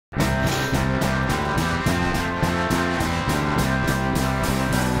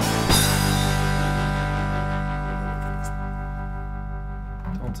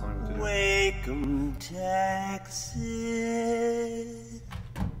Texas.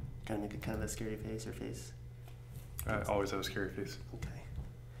 Trying to make a kind of a scary face or face. I always have a scary face. Okay.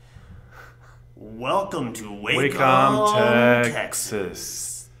 Welcome to Wacom,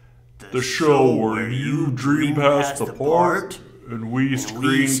 Texas. The show where you dream past the part and we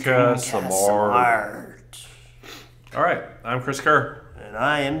screencast some art. All right, I'm Chris Kerr. And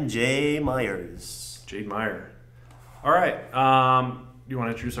I am Jay Meyers. Jade Meyer. All right, you want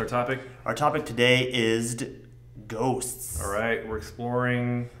to introduce our topic? Our topic today is ghosts. All right, we're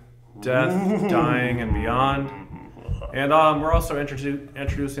exploring death, dying, and beyond. And we're also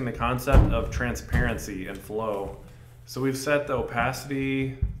introducing the concept of transparency and flow. So we've set the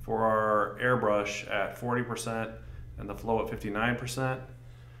opacity for our airbrush at 40% and the flow at 59%.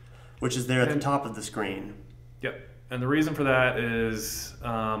 Which is there at the top of the screen. Yep. And the reason for that is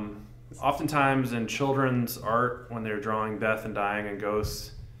oftentimes in children's art, when they're drawing death and dying and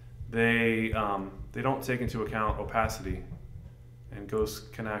ghosts, they don't take into account opacity. And ghosts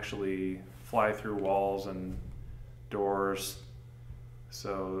can actually fly through walls and doors,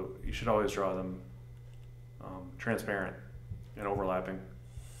 so you should always draw them transparent and overlapping.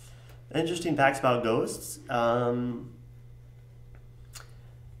 Interesting facts about ghosts.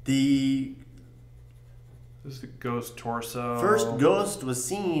 This is the ghost torso. First ghost was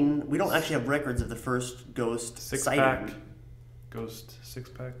seen. We don't actually have records of the first ghost sighting. Ghost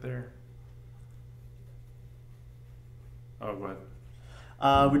six-pack there. Oh, go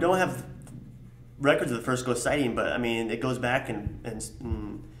ahead. We don't have records of the first ghost sighting, but I mean, it goes back in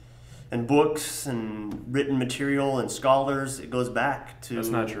books and written material and scholars. It goes back to. That's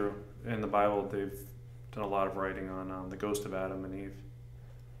not true. In the Bible, they've done a lot of writing on the ghost of Adam and Eve.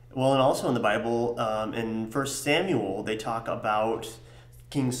 Well, and also in the Bible, in 1 Samuel, they talk about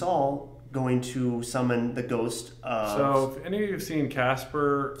King Saul going to summon the ghost of. So, if any of you have seen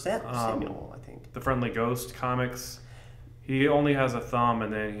Casper, Samuel, I think, the Friendly Ghost comics. He only has a thumb,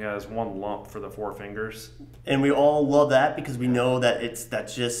 and then he has one lump for the 4 fingers. And we all love that because we know that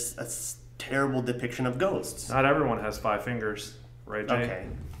that's just a terrible depiction of ghosts. Not everyone has 5 fingers, right, Jay? Okay.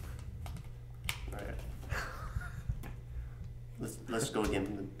 All right. Let's go again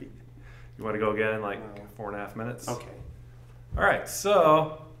from the beginning. You want to go again in like 4.5 minutes? Okay. All right.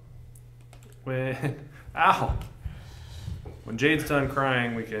 So when Jade's done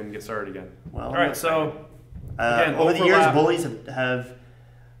crying, we can get started again. Well, all right. So. Again, over the years, bullies have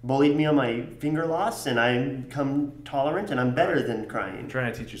bullied me on my finger loss, and I've become tolerant, and I'm better than crying. I'm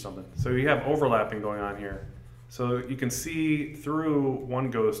trying to teach you something. So you have overlapping going on here. So you can see through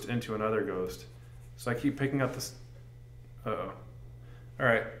one ghost into another ghost. So I keep picking up this. Uh-oh. All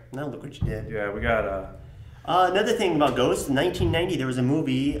right. Now look what you did. Yeah, we got another thing about ghosts. In 1990, there was a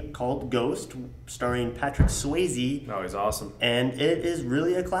movie called Ghost, starring Patrick Swayze. Oh, he's awesome. And it is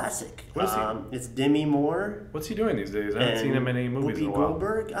really a classic. What is he? It's Demi Moore. What's he doing these days? I haven't seen him in any movies in a while.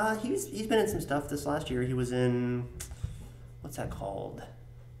 Goldberg. He's been in some stuff this last year. He was in, what's that called?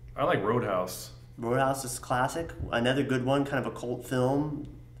 I like Roadhouse. Roadhouse is classic. Another good one, kind of a cult film.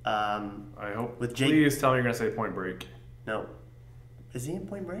 I hope. With Jake. Please tell me you're gonna say Point Break. No. Is he in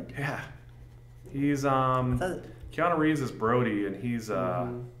Point Break? Yeah. He's Keanu Reeves is Brody, and he's I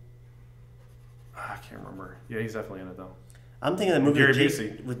can't remember. Yeah, he's definitely in it though. I'm thinking of the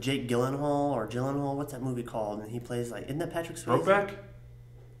movie with Jake Gyllenhaal or Gyllenhaal. What's that movie called? And he plays like, isn't that Patrick Swayze? Brokeback?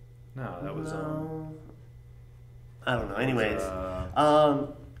 No, that was I don't know. Anyways,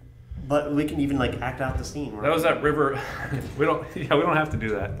 but we can even like act out the scene. That was that river. we don't have to do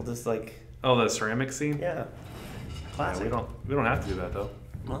that. We'll just like. Oh, the ceramic scene. Yeah. Classic. Yeah, we don't have to do that though.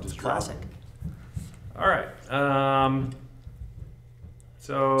 Well, it's classic. All right.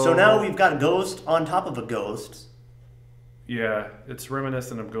 So now we've got a ghost on top of a ghost. Yeah, it's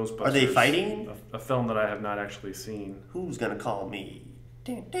reminiscent of Ghostbusters. Are they fighting? A film that I have not actually seen. Who's gonna call me?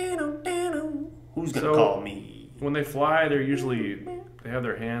 Who's gonna call me? When they fly, they have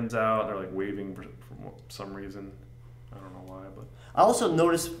their hands out. They're like waving for some reason. I don't know why, but I also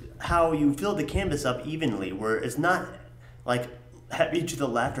noticed how you fill the canvas up evenly, where it's not like heavy to the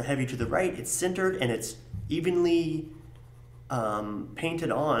left or heavy to the right. It's centered and it's evenly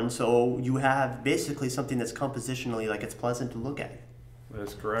painted on, so you have basically something that's compositionally like it's pleasant to look at.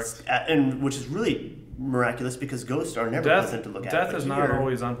 That's correct. And which is really miraculous because ghosts are never pleasant to look at. Death is not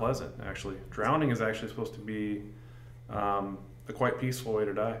always unpleasant, actually. Drowning is actually supposed to be a quite peaceful way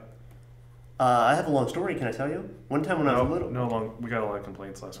to die. I have a long story. Can I tell you? One time when I was little. We got a lot of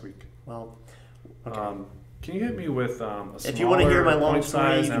complaints last week. Well, okay. Can you hit me with a if you want to hear my long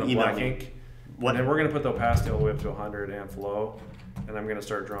story, you and can a email black me. ink? And then we're going to put the opacity all the way up to 100 and flow, and I'm going to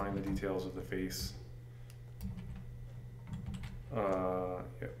start drawing the details of the face. Yeah,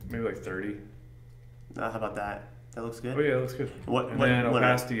 maybe like 30. How about that? That looks good. Oh yeah, that looks good. Then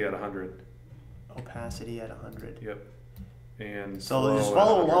opacity at 100. Opacity at 100. Yep. And so just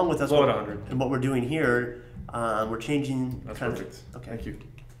follow along with us. Flow at 100. And what we're doing here, we're changing. That's perfect. Okay. Thank you.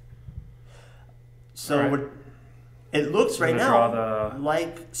 So it looks right now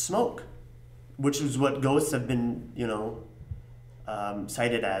like smoke, which is what ghosts have been,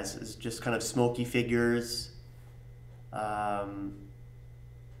 cited as, is just kind of smoky figures. So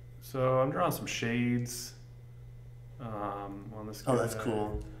I'm drawing some shades on this guy. Oh, that's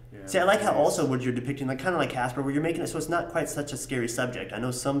cool. Yeah, see, I like how also what you're depicting, like kind of like Casper, where you're making it so it's not quite such a scary subject. I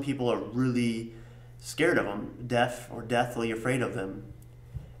know some people are really scared of them, deaf or deathly afraid of them.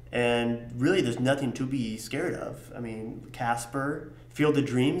 And really, there's nothing to be scared of. I mean, Casper, Field of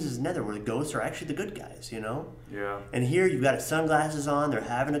Dreams is another where the ghosts are actually the good guys, Yeah. And here you've got sunglasses on, they're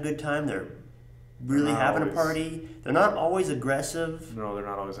having a good time, they're really having a party. They're not always aggressive. No, they're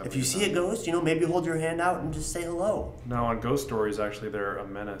not always having If you see a ghost, maybe hold your hand out and just say hello. No, on ghost stories, actually, they're a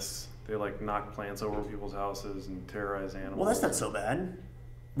menace. They knock plants over people's houses and terrorize animals. Well, that's not so bad.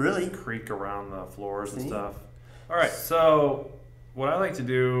 Really? Creak around the floors and stuff. All right, so what I like to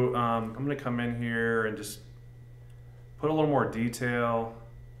do, I'm going to come in here and just put a little more detail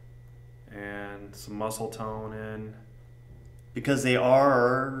and some muscle tone in. Because they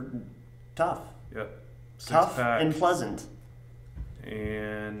are tough. Yep. Tough and pleasant.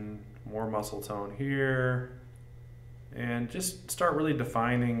 And more muscle tone here. And just start really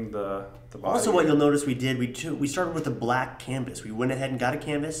defining the body. Also, what you'll notice we started with a black canvas. We went ahead and got a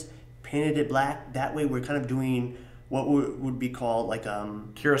canvas, painted it black. That way we're kind of doing what would be called like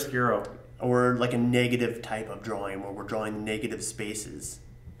chiaroscuro, or like a negative type of drawing where we're drawing negative spaces.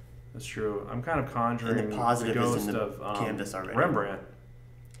 That's true. I'm kind of conjuring the positive the is in ghost the of canvas already. Rembrandt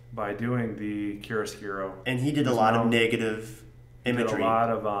by doing the chiaroscuro. And he did a lot of negative imagery. He did a lot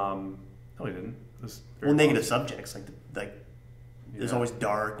of no, he didn't. Negative subjects like there's always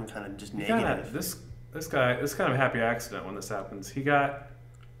dark and kind of just negative. This guy, it's kind of a happy accident when this happens. He got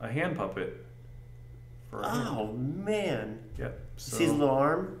a hand puppet. Man. Yep. So, see his little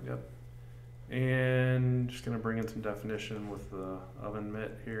arm? Yep. And just gonna bring in some definition with the oven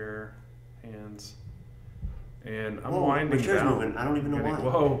mitt here, hands. And I'm winding my chair's down. moving. I don't even know why.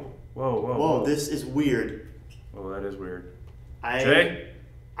 Whoa. This is weird. Oh, that is weird. Jay?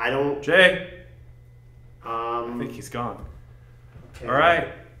 Jay? I think he's gone. Okay. All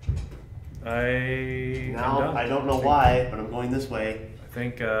right. I don't know why, but I'm going this way. I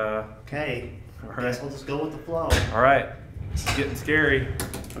think. Okay. All right. Guess we'll just go with the flow. All right. It's getting scary.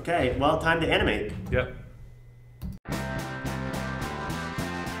 Okay. Well, time to animate. Yep.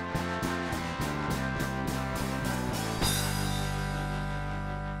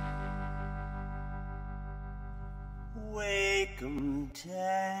 Wacom,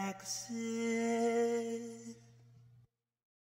 Texas.